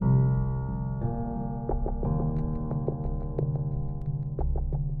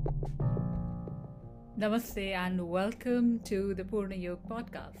Namaste and welcome to the Purna Yoga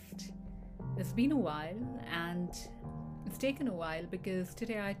podcast. It's been a while and it's taken a while because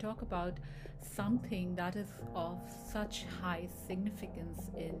today I talk about something that is of such high significance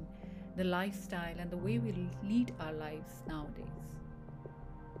in the lifestyle and the way we lead our lives nowadays.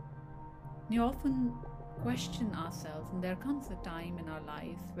 We often question ourselves, and there comes a time in our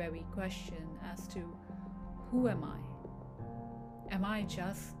lives where we question as to who am I? Am I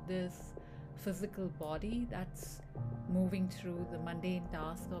just this physical body that's moving through the mundane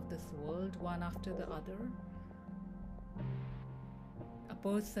tasks of this world one after the other? A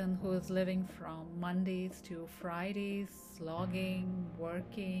person who is living from Mondays to Fridays, slogging,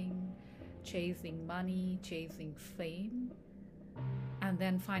 working, chasing money, chasing fame, and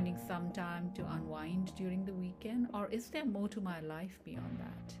then finding some time to unwind during the weekend? Or is there more to my life beyond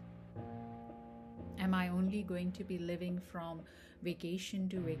that? Am I only going to be living from vacation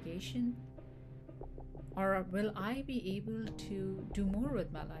to vacation? Or will I be able to do more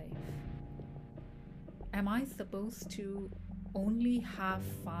with my life? Am I supposed to only have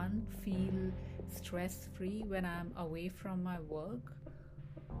fun, feel stress-free when I'm away from my work?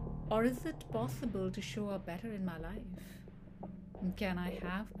 Or is it possible to show up better in my life? Can I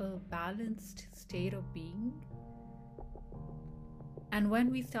have a balanced state of being? And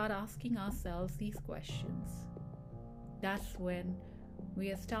when we start asking ourselves these questions, that's when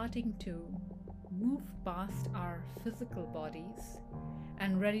we are starting to move past our physical bodies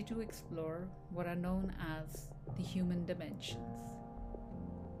and ready to explore what are known as the human dimensions.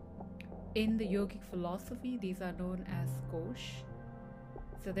 In the yogic philosophy, these are known as kosh.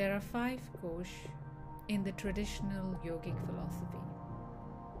 So there are 5 kosh in the traditional yogic philosophy.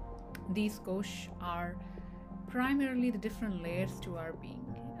 These kosh are primarily the different layers to our being.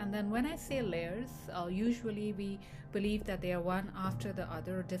 And then when I say layers, usually we believe that they are one after the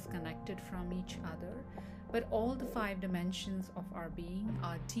other, disconnected from each other. But all the 5 dimensions of our being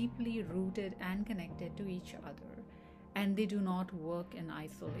are deeply rooted and connected to each other, and they do not work in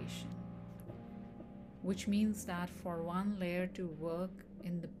isolation. Which means that for one layer to work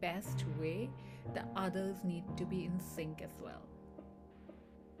in the best way, the others need to be in sync as well.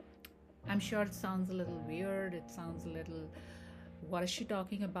 I'm sure it sounds a little weird, it sounds a little, what is she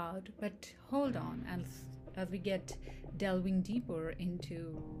talking about? But hold on as we get delving deeper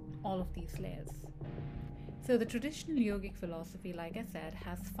into all of these layers. So the traditional yogic philosophy, like I said,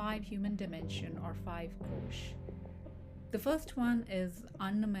 has 5 human dimension or 5 kosh. The first one is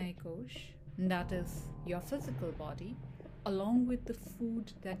Annamaya kosh, and that is your physical body along with the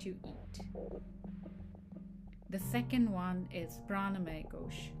food that you eat. The second one is Pranamaya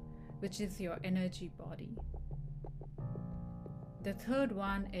kosh, which is your energy body. The third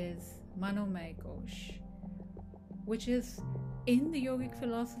one is Manomaya kosh, which is in the yogic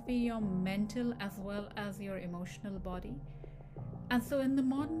philosophy your mental as well as your emotional body. And so in the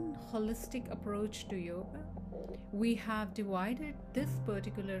modern holistic approach to yoga, we have divided this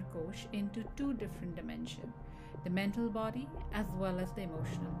particular kosh into 2 different dimensions, the mental body as well as the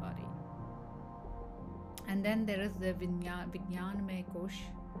emotional body. And then there is the Vijnanamaya kosh,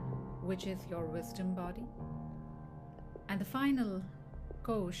 which is your wisdom body. And the final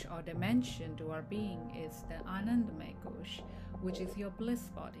kosh or dimension to our being is the Anandamaya kosh, which is your bliss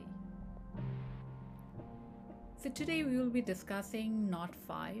body. So today we will be discussing not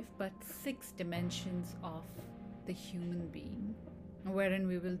 5 but 6 dimensions of the human being, wherein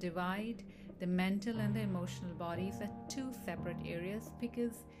we will divide the mental and the emotional bodies at 2 separate areas,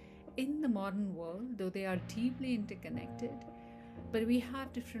 because in the modern world, though they are deeply interconnected, but we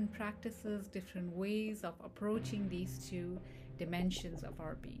have different practices, different ways of approaching these 2 dimensions of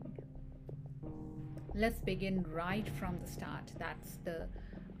our being. Let's begin right from the start. That's the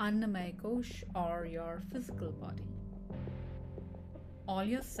Annamaya kosh or your physical body. All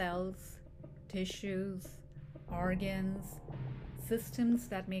your cells, tissues, organs, systems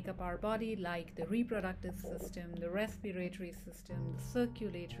that make up our body, like the reproductive system, the respiratory system, the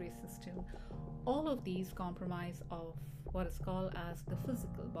circulatory system, all of these comprise of what is called as the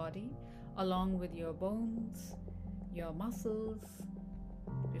physical body, along with your bones, your muscles,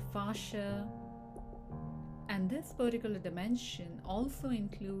 your fascia. And this particular dimension also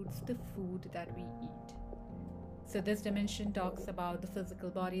includes the food that we eat. So this dimension talks about the physical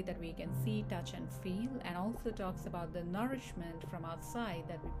body that we can see, touch and feel, and also talks about the nourishment from outside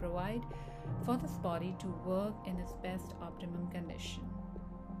that we provide for this body to work in its best optimum condition.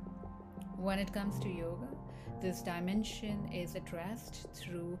 When it comes to yoga, this dimension is addressed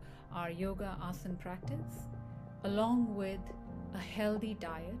through our yoga asana practice, along with a healthy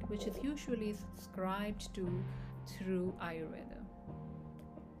diet, which is usually subscribed to through Ayurveda.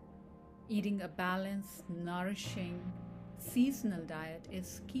 Eating a balanced, nourishing, seasonal diet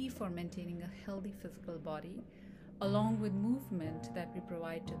is key for maintaining a healthy physical body, along with movement that we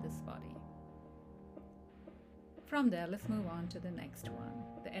provide to this body. From there, let's move on to the next one,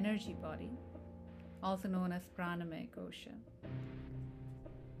 the energy body, also known as Pranamaya Kosha.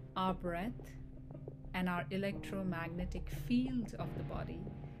 Our breath and our electromagnetic field of the body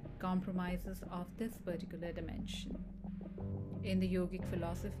comprises of this particular dimension. In the yogic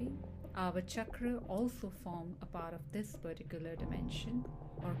philosophy, our chakra also form a part of this particular dimension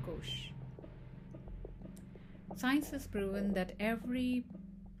or kosh. Science has proven that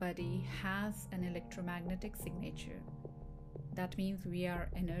everybody has an electromagnetic signature. That means we are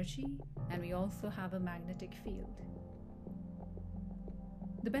energy and we also have a magnetic field.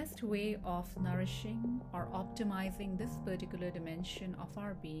 The best way of nourishing or optimizing this particular dimension of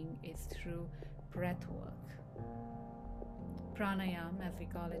our being is through breath work. Pranayama, as we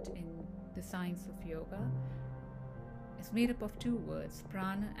call it in the science of yoga, is made up of two words,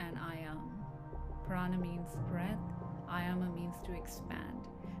 prana and ayam. Prana means breath, ayama means to expand.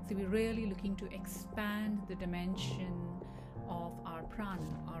 So we're really looking to expand the dimension of our prana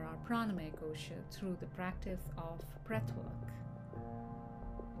or our pranamaya kosha through the practice of breath work.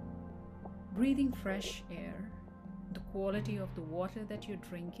 Breathing fresh air, the quality of the water that you're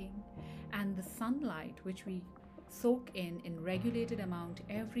drinking, and the sunlight which we soak in regulated amount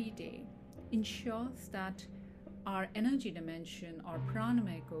every day ensures that our energy dimension or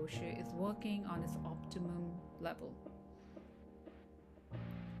pranamaya kosha is working on its optimum level.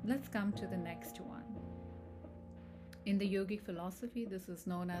 Let's come to the next one. In the yogic philosophy, this is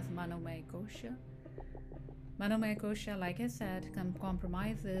known as manomaya kosha. Manomaya kosha, like I said,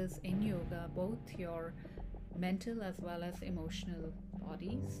 comprises in yoga both your mental as well as emotional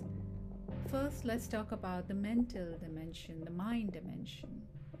bodies. First, let's talk about the mental dimension, the mind dimension.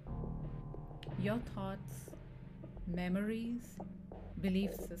 Your thoughts, memories,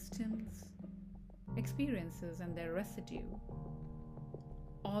 belief systems, experiences and their residue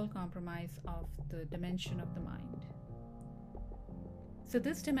all comprise of the dimension of the mind. So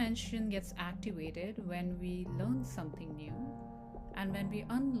this dimension gets activated when we learn something new and when we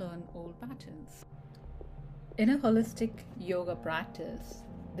unlearn old patterns. In a holistic yoga practice,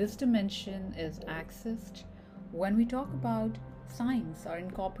 this dimension is accessed when we talk about science or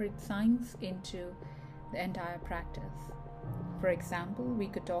incorporate science into the entire practice. For example, we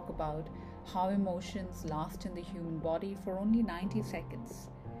could talk about how emotions last in the human body for only 90 seconds.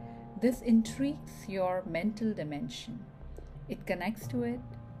 This intrigues your mental dimension. It connects to it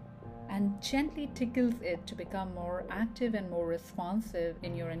and gently tickles it to become more active and more responsive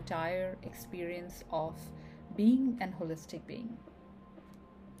in your entire experience of being and holistic being.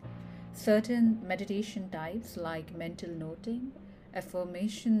 Certain meditation types like mental noting,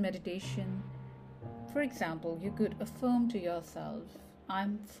 affirmation meditation. For example, you could affirm to yourself,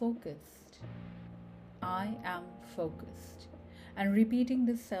 I'm focused. I am focused. And repeating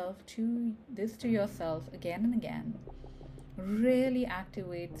this to yourself again and again really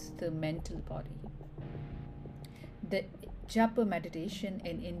activates the mental body. The japa meditation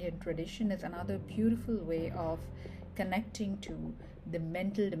in Indian tradition is another beautiful way of connecting to the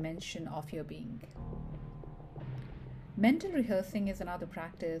mental dimension of your being. Mental rehearsing is another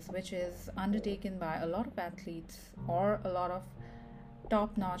practice which is undertaken by a lot of athletes or a lot of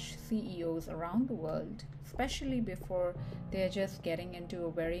top-notch CEOs around the world, especially before they're just getting into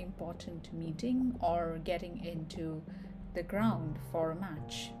a very important meeting or getting into the ground for a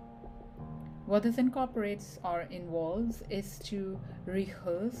match. What this incorporates or involves is to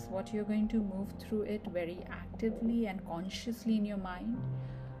rehearse what you're going to move through it very actively and consciously in your mind,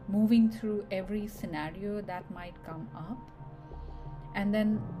 moving through every scenario that might come up, and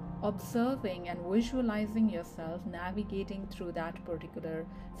then observing and visualizing yourself navigating through that particular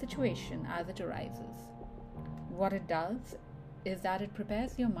situation as it arises. What it does is that it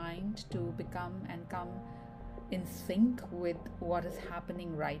prepares your mind to become and come in sync with what is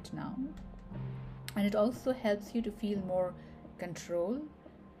happening right now. And it also helps you to feel more control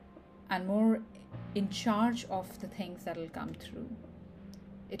and more in charge of the things that will come through.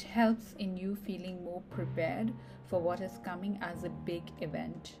 It helps in you feeling more prepared for what is coming as a big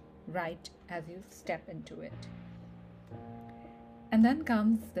event right as you step into it. And then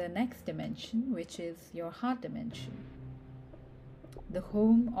comes the next dimension, which is your heart dimension, the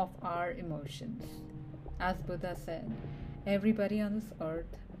home of our emotions. As Buddha said, everybody on this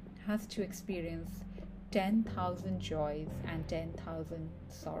earth has to experience 10,000 joys and 10,000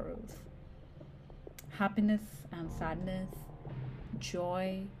 sorrows. Happiness and sadness,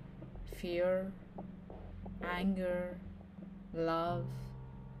 joy, fear, anger, love,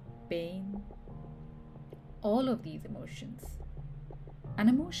 pain, all of these emotions. And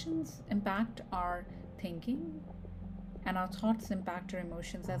emotions impact our thinking, and our thoughts impact our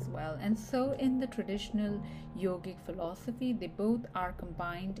emotions as well. And so, in the traditional yogic philosophy, they both are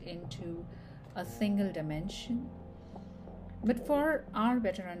combined into a single dimension. But for our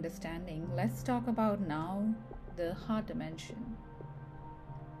better understanding, let's talk about now the heart dimension.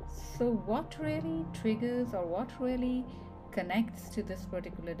 So, what really triggers or what really connects to this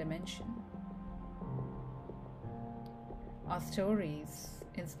particular dimension? Our stories,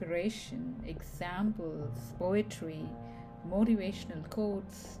 inspiration, examples, poetry, motivational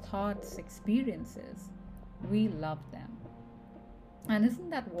quotes, thoughts, experiences. We love them. And isn't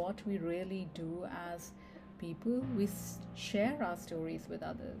that what we really do as people? We share our stories with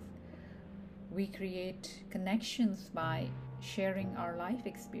others. We create connections by sharing our life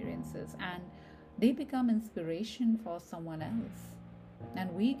experiences, and they become inspiration for someone else.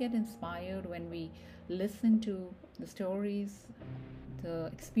 And we get inspired when we listen to the stories, the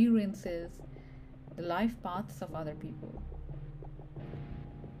experiences, the life paths of other people.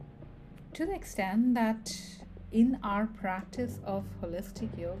 To the extent that in our practice of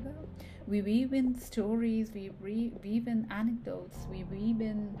holistic yoga, we weave in stories, we weave in anecdotes, we weave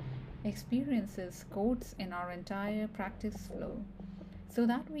in experiences, quotes in our entire practice flow, so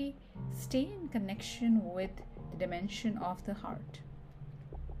that we stay in connection with the dimension of the heart.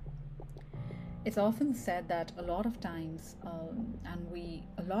 It's often said that a lot of times,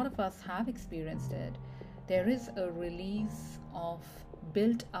 a lot of us have experienced it, there is a release of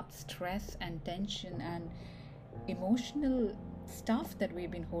built up stress and tension and emotional stuff that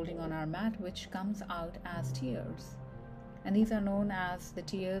we've been holding on our mat, which comes out as tears. And these are known as the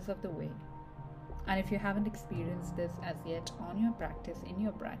tears of the way. And if you haven't experienced this as yet on your practice, in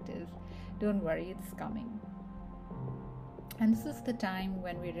your practice, don't worry, it's coming. And this is the time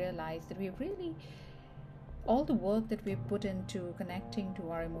when we realize that we've really, all the work that we've put into connecting to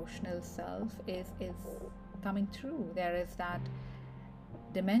our emotional self is coming through. There is that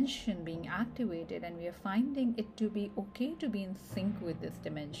dimension being activated, and we are finding it to be okay to be in sync with this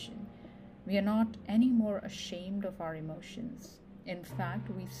dimension. We are not any more ashamed of our emotions. In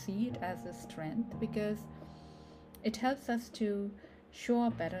fact, we see it as a strength because it helps us to show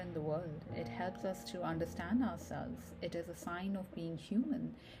up better in the world. It helps us to understand ourselves. It is a sign of being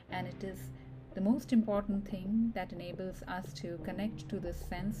human, and it is the most important thing that enables us to connect to this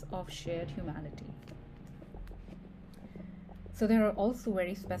sense of shared humanity. So there are also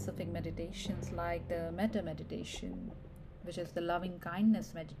very specific meditations like the metta meditation, which is the loving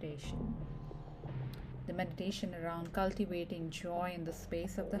kindness meditation, the meditation around cultivating joy in the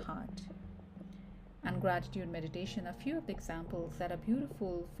space of the heart, and gratitude meditation. A few of the examples that are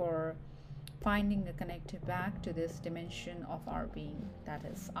beautiful for finding a connective back to this dimension of our being, that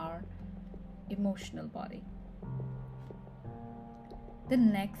is our emotional body.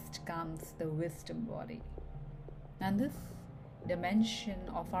 Then next comes the wisdom body, and this dimension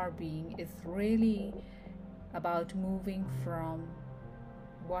of our being is really about moving from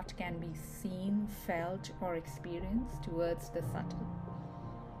what can be seen, felt, or experienced towards the subtle.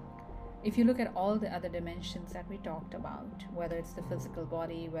 If you look at all the other dimensions that we talked about, whether it's the physical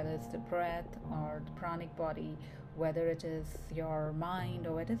body, whether it's the breath or the pranic body, whether it is your mind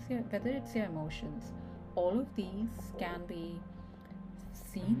or whether it's your emotions, all of these can be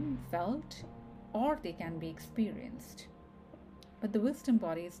seen, felt, or they can be experienced. But the wisdom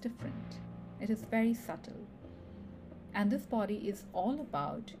body is different. It is very subtle. And this body is all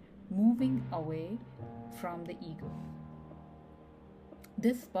about moving away from the ego.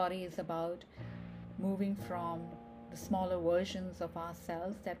 This body is about moving from the smaller versions of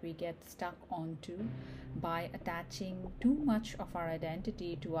ourselves that we get stuck onto by attaching too much of our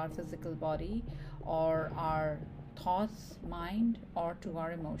identity to our physical body or our thoughts, mind, or to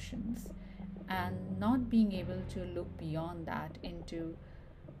our emotions, and not being able to look beyond that into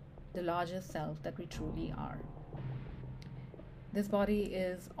the larger self that we truly are. This body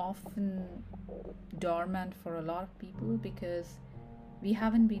is often dormant for a lot of people because we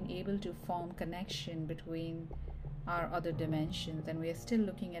haven't been able to form connection between our other dimensions, and we are still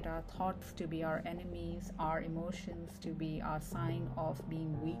looking at our thoughts to be our enemies, our emotions to be our sign of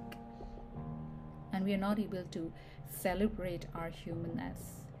being weak, and we are not able to celebrate our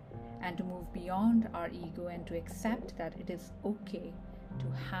humanness and to move beyond our ego and to accept that it is okay to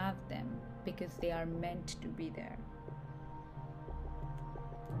have them because they are meant to be there.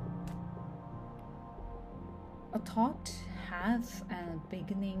 A thought has a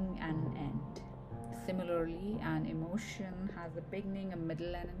beginning and an end. Similarly, an emotion has a beginning, a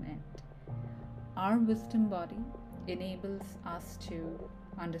middle, and an end. Our wisdom body enables us to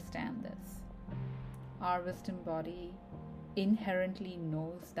understand this. Our wisdom body inherently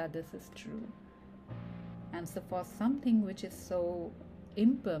knows that this is true. And so, for something which is so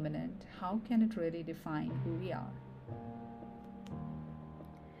impermanent, how can it really define who we are?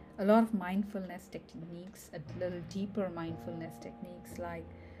 A lot of mindfulness techniques, a little deeper mindfulness techniques like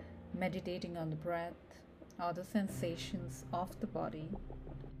meditating on the breath or the sensations of the body,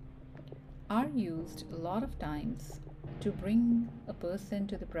 are used a lot of times to bring a person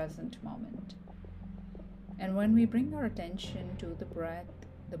to the present moment. And when we bring our attention to the breath,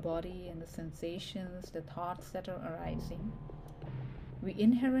 the body, and the sensations, the thoughts that are arising, we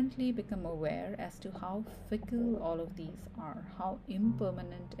inherently become aware as to how fickle all of these are, how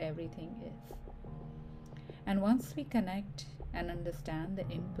impermanent everything is. And once we connect and understand the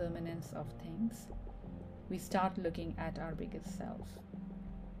impermanence of things, we start looking at our biggest self.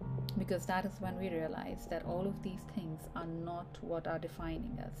 Because that is when we realize that all of these things are not what are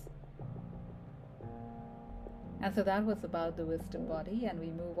defining us. And so that was about the wisdom body, and we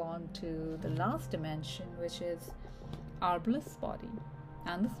move on to the last dimension, which is our bliss body.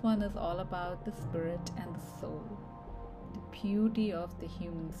 And this one is all about the spirit and the soul, the beauty of the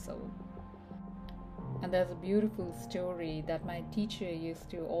human soul. And there's a beautiful story that my teacher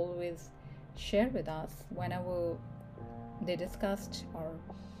used to always share with us whenever they discussed or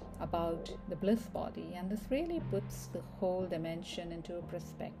about the bliss body, and this really puts the whole dimension into a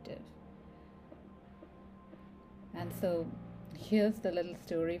perspective. And so here's the little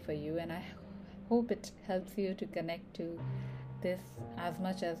story for you, and I hope it helps you to connect to this as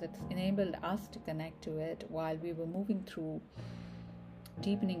much as it's enabled us to connect to it while we were moving through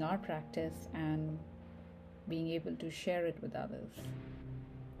deepening our practice and being able to share it with others.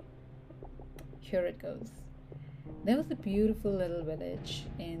 Here it goes. There was a beautiful little village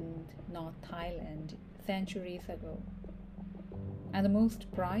in North Thailand centuries ago. And the most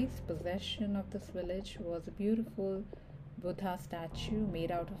prized possession of this village was a beautiful Buddha statue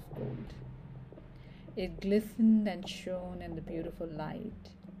made out of gold. It glistened and shone in the beautiful light.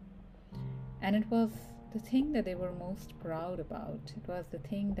 And it was the thing that they were most proud about. It was the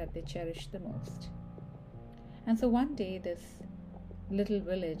thing that they cherished the most. And so one day this little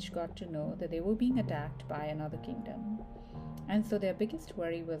village got to know that they were being attacked by another kingdom. And so their biggest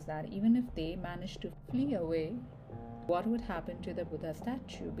worry was that even if they managed to flee away, what would happen to the Buddha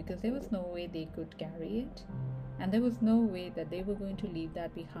statue? Because there was no way they could carry it, and there was no way that they were going to leave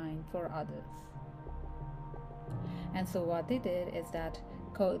that behind for others. And so what they did is that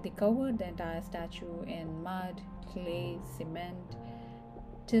they covered the entire statue in mud, clay, cement,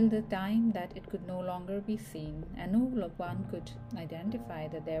 till the time that it could no longer be seen, and no one could identify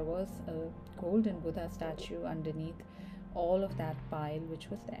that there was a golden Buddha statue underneath all of that pile which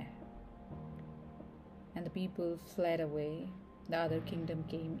was there. And the people fled away. The other kingdom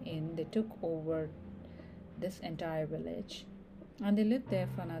came in. They took over this entire village, and they lived there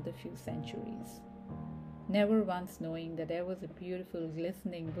for another few centuries, never once knowing that there was a beautiful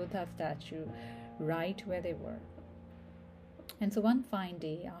glistening Buddha statue right where they were. And so one fine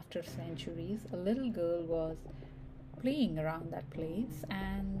day, after centuries, a little girl was playing around that place,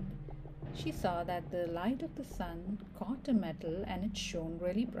 and she saw that the light of the sun caught a metal and it shone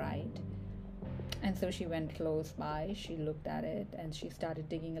really bright. And so she went close by, she looked at it, and she started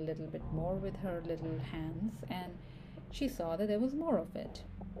digging a little bit more with her little hands, and she saw that there was more of it.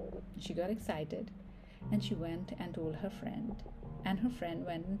 She got excited, and she went and told her friend, and her friend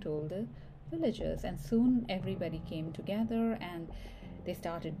went and told the villagers, and soon everybody came together and they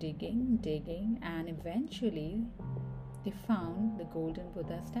started digging, and eventually they found the golden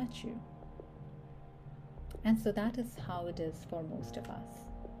Buddha statue. And so that is how it is for most of us.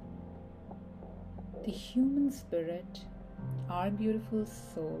 The human spirit, our beautiful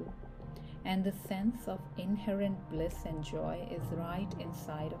soul, and the sense of inherent bliss and joy is right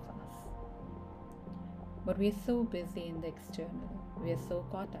inside of us. But we are so busy in the external, we are so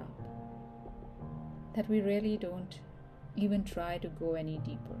caught up, that we really don't even try to go any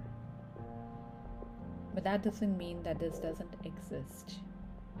deeper. But that doesn't mean that this doesn't exist.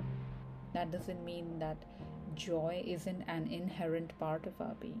 That doesn't mean that joy isn't an inherent part of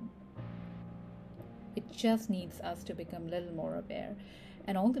our being. It just needs us to become a little more aware.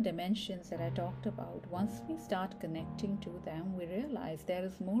 And all the dimensions that I talked about, once we start connecting to them, we realize there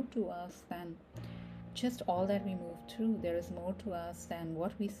is more to us than just all that we move through. There is more to us than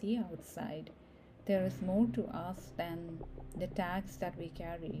what we see outside. There is more to us than the tags that we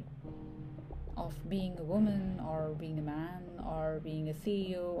carry of being a woman or being a man or being a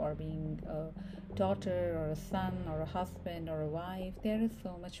CEO or being a daughter or a son or a husband or a wife. There is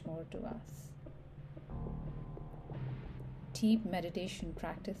so much more to us. deep meditation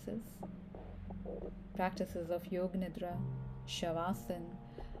practices of Yoga Nidra, Shavasana,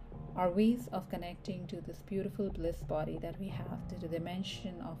 are ways of connecting to this beautiful bliss body that we have, to the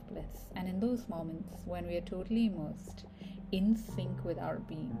dimension of bliss. And in those moments when we are totally immersed, in sync with our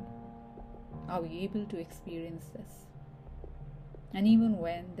being, are we able to experience this? And even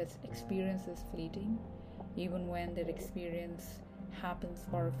when this experience is fleeting, even when that experience happens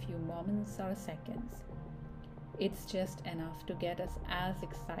for a few moments or seconds, it's just enough to get us as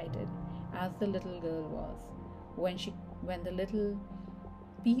excited as the little girl was when the little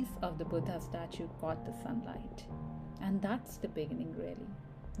piece of the Buddha statue caught the sunlight. And that's the beginning, really.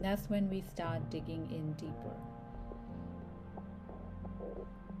 That's when we start digging in deeper.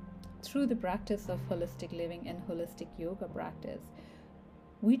 Through the practice of holistic living and holistic yoga practice,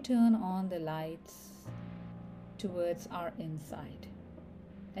 we turn on the lights towards our inside.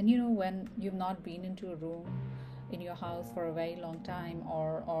 And when you've not been into a room in your house for a very long time,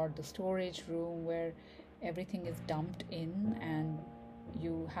 or the storage room where everything is dumped in and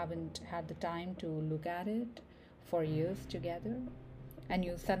you haven't had the time to look at it for years together, and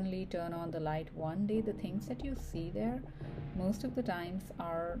you suddenly turn on the light one day, the things that you see there most of the times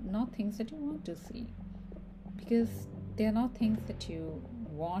are not things that you want to see, because they're not things that you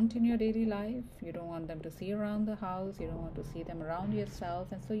want in your daily life. You don't want them to see around the house, you don't want to see them around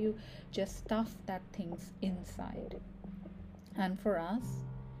yourself, and so you just stuff that things inside. And for us,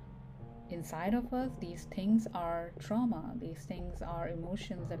 inside of us, these things are trauma, these things are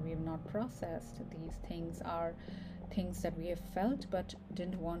emotions that we have not processed, these things are things that we have felt but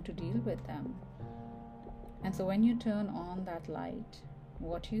didn't want to deal with them. And so when you turn on that light,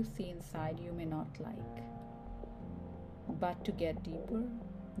 what you see inside you may not like, but to get deeper,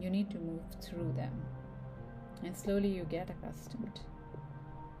 you need to move through them, and slowly you get accustomed.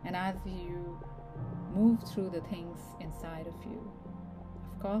 And as you move through the things inside of you,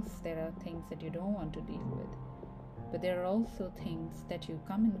 of course there are things that you don't want to deal with, but there are also things that you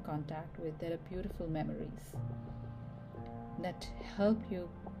come in contact with that are beautiful memories that help you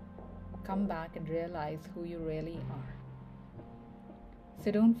come back and realize who you really are.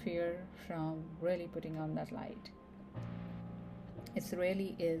 So don't fear from really putting on that light. It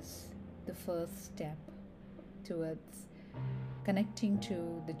really is the first step towards connecting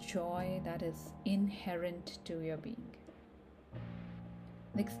to the joy that is inherent to your being.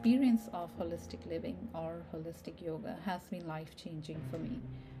 The experience of holistic living or holistic yoga has been life-changing for me.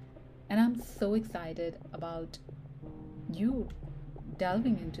 And I'm so excited about you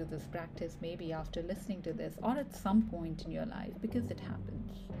delving into this practice, maybe after listening to this or at some point in your life, because it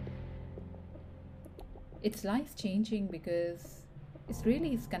happens. It's life-changing because it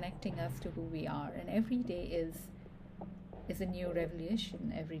really is connecting us to who we are, and every day is a new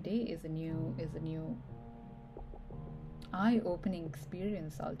revelation. Every day is a new eye-opening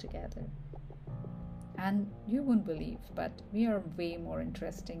experience altogether. And you won't believe, but we are way more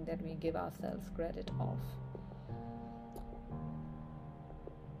interesting than we give ourselves credit of.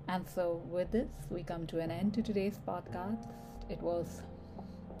 And so with this, we come to an end to today's podcast. It was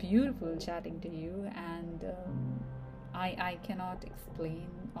beautiful chatting to you, and I cannot explain,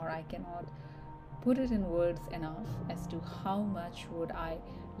 or I cannot put it in words enough as to how much would I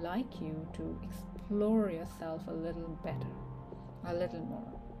like you to explore yourself a little better, a little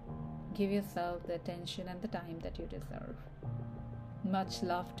more. Give yourself the attention and the time that you deserve. Much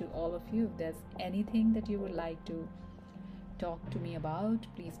love to all of you. If there's anything that you would like to talk to me about,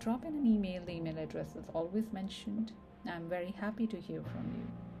 please drop in an email. The email address is always mentioned. I'm very happy to hear from you.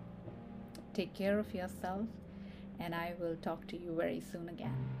 Take care of yourself, and I will talk to you very soon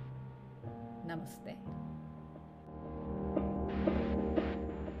again. Namaste.